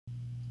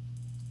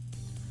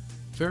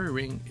Fairy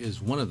ring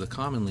is one of the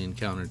commonly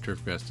encountered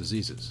turfgrass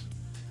diseases,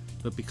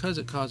 but because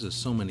it causes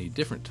so many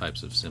different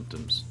types of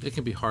symptoms, it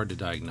can be hard to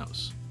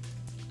diagnose.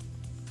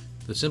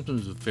 The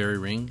symptoms of fairy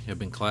ring have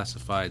been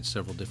classified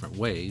several different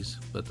ways,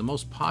 but the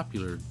most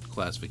popular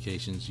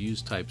classifications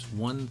use types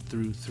 1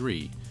 through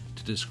 3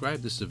 to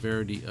describe the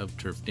severity of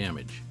turf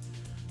damage.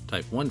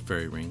 Type 1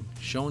 fairy ring,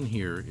 shown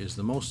here, is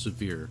the most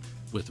severe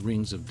with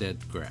rings of dead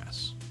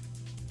grass.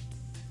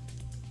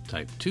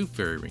 Type 2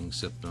 fairy ring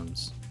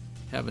symptoms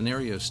have an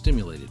area of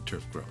stimulated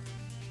turf growth.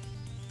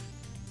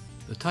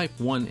 The type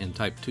 1 and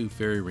type 2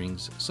 fairy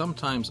rings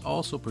sometimes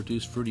also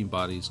produce fruiting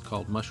bodies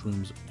called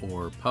mushrooms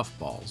or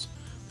puffballs,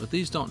 but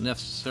these don't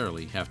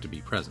necessarily have to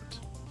be present.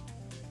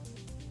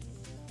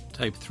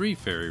 Type 3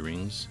 fairy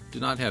rings do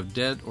not have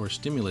dead or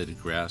stimulated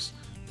grass,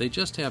 they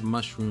just have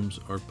mushrooms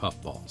or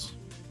puffballs.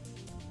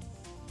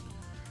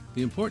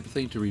 The important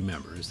thing to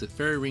remember is that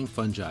fairy ring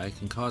fungi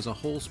can cause a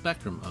whole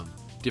spectrum of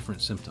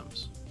different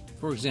symptoms.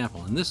 For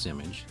example, in this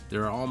image,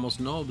 there are almost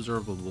no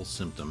observable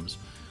symptoms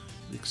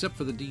except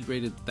for the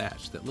degraded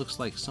thatch that looks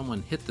like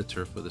someone hit the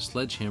turf with a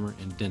sledgehammer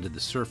and dented the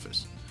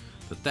surface.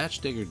 The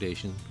thatch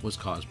degradation was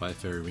caused by a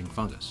fairy ring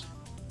fungus.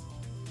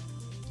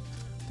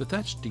 The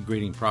thatch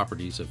degrading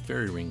properties of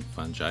fairy ring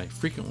fungi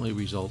frequently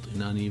result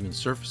in uneven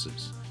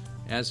surfaces,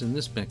 as in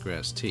this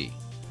bentgrass T.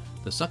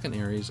 The sunken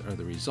areas are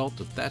the result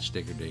of thatch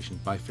degradation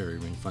by fairy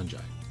ring fungi.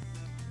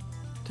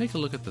 Take a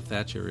look at the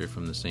thatch area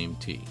from the same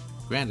T.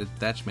 Granted,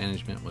 thatch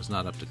management was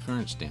not up to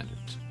current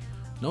standards.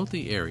 Note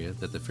the area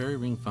that the fairy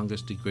ring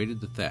fungus degraded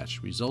the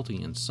thatch,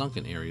 resulting in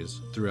sunken areas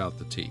throughout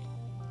the T.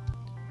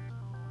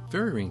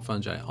 Fairy ring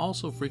fungi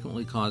also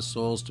frequently cause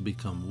soils to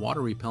become water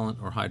repellent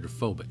or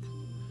hydrophobic.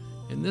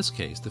 In this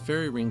case, the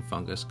fairy ring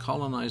fungus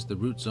colonized the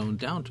root zone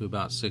down to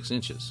about 6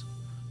 inches.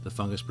 The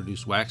fungus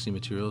produced waxy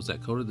materials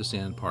that coated the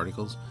sand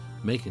particles,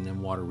 making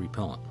them water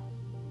repellent.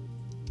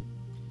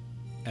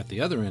 At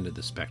the other end of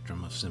the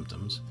spectrum of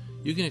symptoms,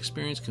 you can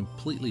experience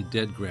completely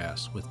dead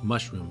grass with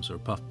mushrooms or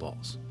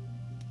puffballs.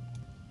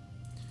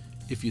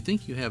 If you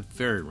think you have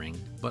fairy ring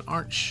but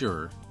aren't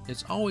sure,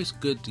 it's always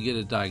good to get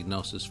a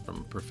diagnosis from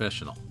a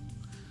professional.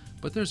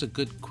 But there's a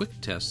good quick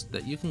test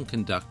that you can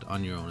conduct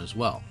on your own as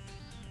well.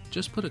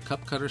 Just put a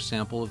cup cutter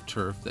sample of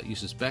turf that you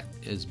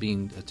suspect is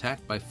being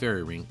attacked by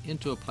fairy ring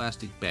into a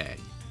plastic bag.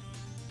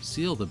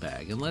 Seal the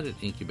bag and let it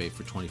incubate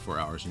for 24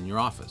 hours in your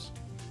office.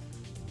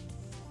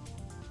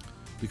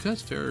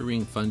 Because fairy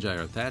ring fungi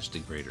are thatch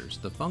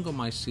degraders, the fungal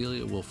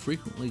mycelia will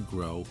frequently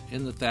grow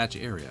in the thatch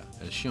area,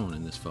 as shown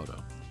in this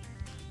photo.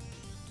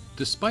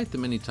 Despite the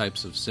many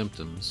types of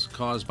symptoms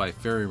caused by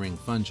fairy ring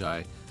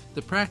fungi,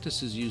 the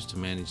practices used to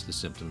manage the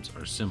symptoms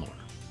are similar.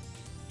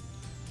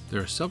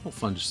 There are several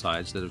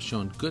fungicides that have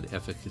shown good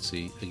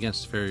efficacy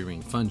against fairy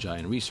ring fungi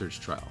in research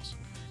trials.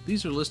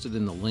 These are listed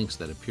in the links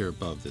that appear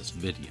above this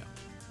video.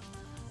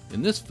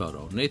 In this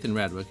photo, Nathan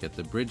Radwick at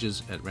the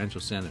Bridges at Rancho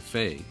Santa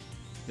Fe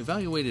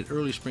evaluated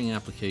early spring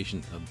application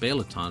of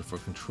Balaton for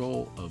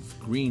control of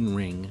green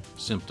ring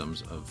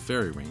symptoms of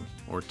fairy ring,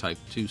 or type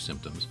 2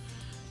 symptoms,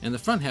 and the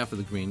front half of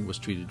the green was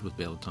treated with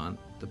Balaton,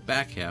 the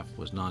back half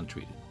was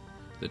non-treated.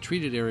 The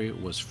treated area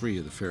was free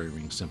of the fairy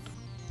ring symptom.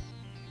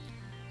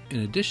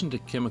 In addition to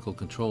chemical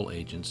control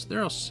agents,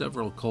 there are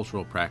several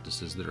cultural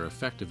practices that are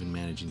effective in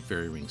managing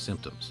fairy ring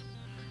symptoms.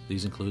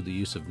 These include the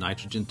use of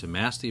nitrogen to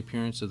mask the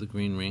appearance of the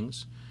green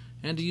rings,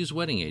 and to use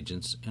wetting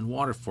agents and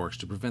water forks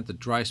to prevent the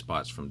dry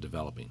spots from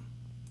developing.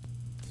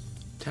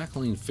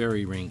 Tackling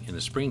fairy ring in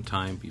the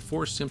springtime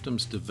before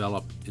symptoms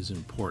develop is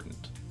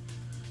important.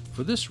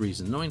 For this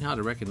reason, knowing how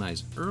to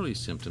recognize early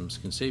symptoms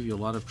can save you a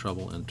lot of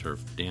trouble and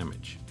turf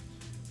damage.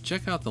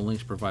 Check out the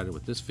links provided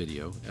with this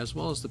video, as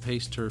well as the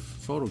Pace Turf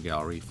photo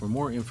gallery for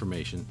more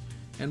information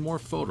and more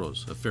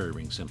photos of fairy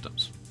ring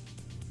symptoms.